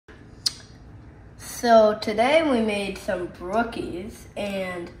So today we made some Brookies,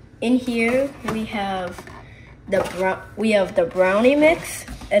 and in here we have the brownie mix,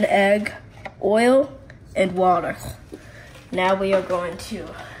 an egg, oil, and water. Now we are going to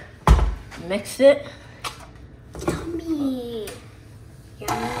mix it. Yummy,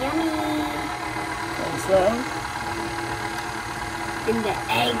 yummy, yummy. And so, and the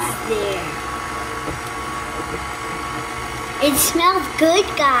eggs there. It smells good,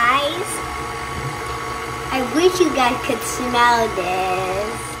 guys. I wish you guys could smell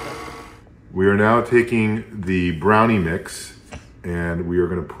this. We are now taking the brownie mix and we are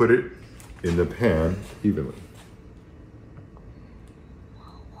going to put it in the pan evenly.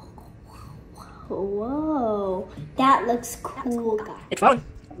 Whoa, that looks cool, guys. it's fun.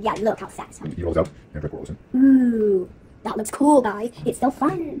 Yeah, look how satisfying. He rolls out and Rick rolls in. Ooh, that looks cool, guys. It's so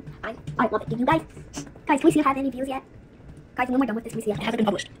fun. I love it. Did you guys? Guys, can we see if it has any views yet? Guys, when we're done with this, can we see if it hasn't been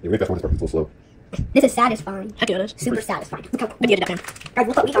published? Yeah, Rick, that's one that's a little slow. This is satisfying. Heck yeah, it is. Super satisfying. Look how good you did that, man. Guys,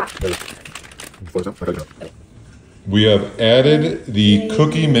 look what we got. We have added the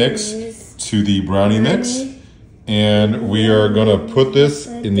cookie mix to the brownie mix, and we are going to put this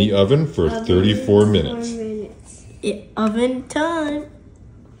in the oven for 34 minutes. Oven time.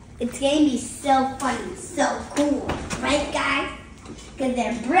 It's gonna be so fun and so cool, right, guys? Because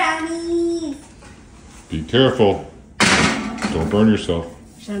they're brownies. Be careful. Don't burn yourself.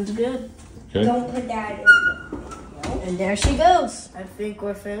 Sounds good. Okay? Don't put that in. And there she goes. I think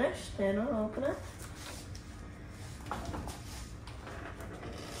we're finished, and I'll open it.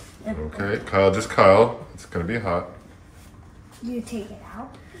 Okay, Kyle, just Kyle. It's going to be hot. You take it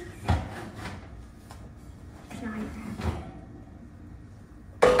out. Try that.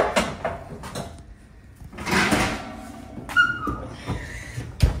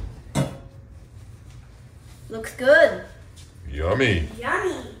 Looks good. Yummy.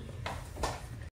 Yummy.